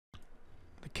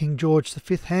King George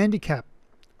V Handicap.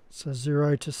 It's a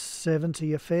 0 to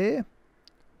 70 affair.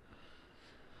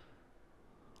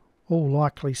 All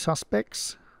likely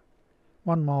suspects.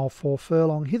 1 mile 4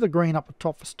 furlong. Hither Green up the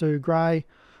top for Stu Gray.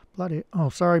 My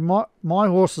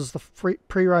horse is the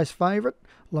pre-race favourite.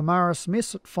 Lamaris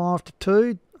Miss at 5 to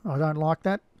 2. I don't like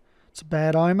that. It's a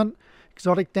bad omen.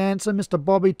 Exotic Dancer, Mr.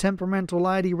 Bobby, Temperamental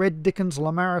Lady, Red Dickens,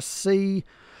 Lamaris C,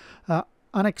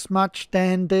 Onyx Much,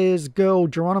 Dan Dares Girl,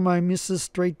 Geronimo Misses,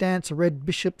 Street Dancer, Red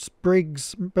Bishops,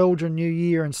 Briggs, Belgian New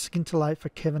Year, and Scintillate for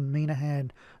Kevin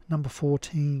Minahan, number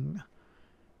 14.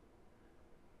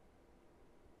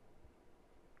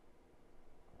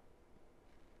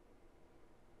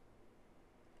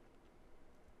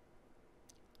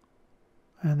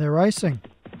 And they're racing.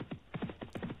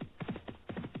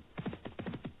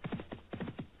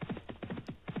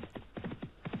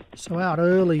 So out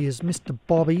early is Mr.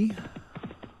 Bobby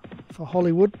for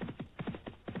Hollywood.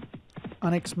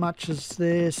 Onyx Much is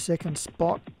their second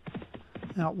spot.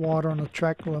 Out wider on the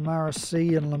track, Lamaris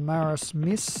C and Lamaris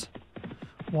Miss.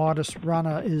 Widest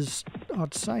runner is,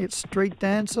 I'd say it's Street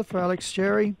Dancer for Alex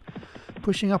Sherry.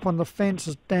 Pushing up on the fence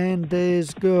is Dan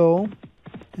Dare's Girl.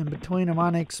 And between them,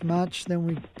 Onyx Much. Then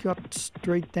we got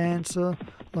Street Dancer,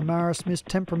 Lamaris Miss,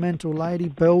 Temperamental Lady,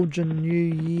 Belgian New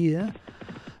Year.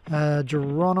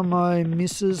 Geronimo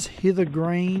Misses, Hither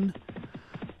Green,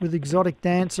 with Exotic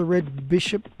Dancer, Red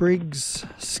Bishop, Briggs,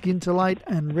 Scintillate,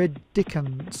 and Red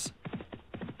Dickens.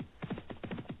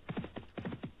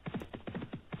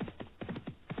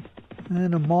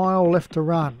 And a mile left to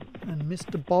run. And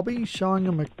Mr. Bobby showing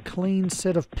them a clean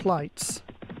set of plates.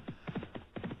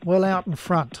 Well out in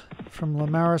front from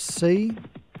Lamaris C,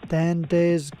 Dan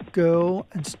Dare's Girl,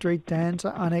 and Street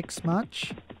Dancer, Onyx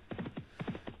Much.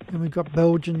 Then we've got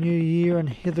Belgian New Year and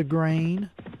Hither Green.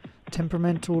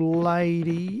 Temperamental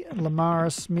Lady,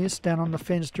 Lamaris Miss. Down on the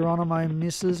fence, Geronimo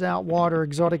Misses. Out wider,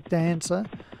 Exotic Dancer.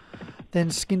 Then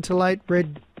Scintillate,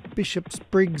 Red Bishops,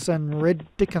 Briggs, and Red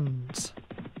Dickens.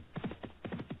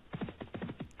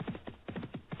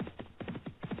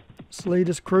 This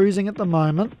leader's cruising at the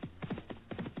moment.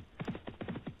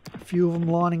 A few of them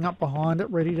lining up behind it,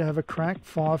 ready to have a crack.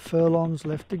 5 furlongs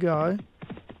left to go.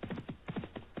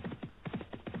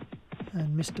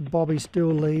 And Mr. Bobby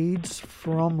still leads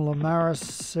from Lamaris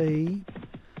C,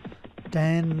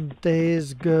 Dan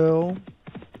Dare's Girl,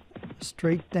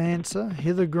 Street Dancer,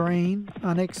 Hither Green,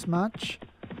 Onyx Much.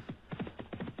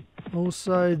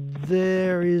 Also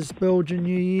there is Belgian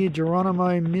New Year,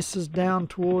 Geronimo Misses down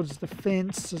towards the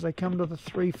fence as they come to the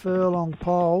 3 furlong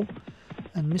pole.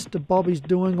 And Mr. Bobby's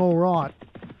doing all right.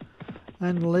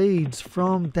 And leads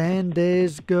from Dan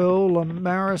Dare's Girl,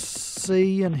 Lamaris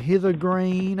C and Hither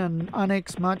Green and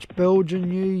Onyx Much, Belgian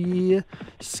New Year,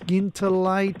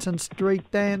 Scintillate and Street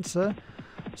Dancer.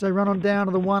 So they run on down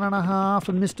to the 1.5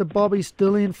 and Mr. Bobby's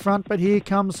still in front, but here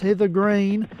comes Hither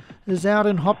Green, is out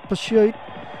in hot pursuit.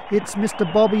 It's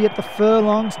Mr. Bobby at the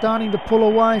furlong, starting to pull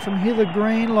away from Hither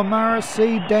Green, Lamaris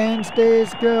C, Dan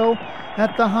Dare's Girl.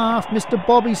 At the half, Mr.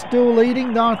 Bobby still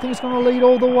leading. I think it's going to lead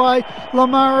all the way.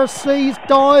 Lamaris C's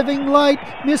diving late.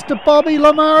 Mr. Bobby,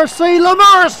 Lamaris C,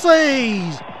 Lamaris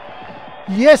C's!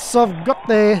 Yes, I've got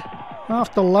there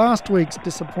after last week's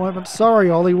disappointment. Sorry,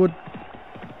 Hollywood.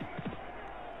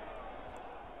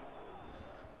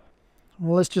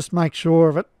 Well, let's just make sure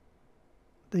of it.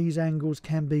 These angles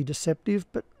can be deceptive,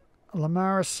 but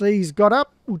Lamaris C's got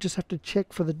up. We'll just have to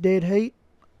check for the dead heat.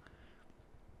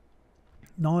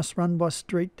 Nice run by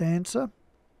Street Dancer.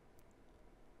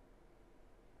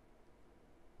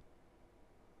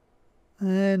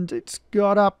 And it's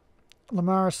got up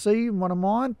Lamaris C, one of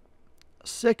mine.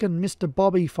 Second, Mr.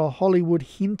 Bobby for Hollywood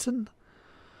Hinton.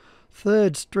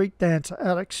 Third, Street Dancer,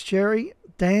 Alex Sherry.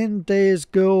 Dan Dare's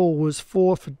Girl was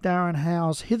 4th for Darren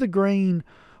Howes. Hither Green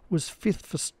was 5th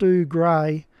for Stu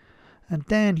Gray. And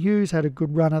Dan Hughes had a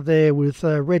good runner there with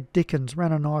Red Dickens,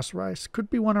 ran a nice race. Could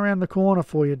be one around the corner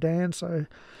for you, Dan, so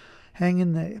hang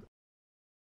in there.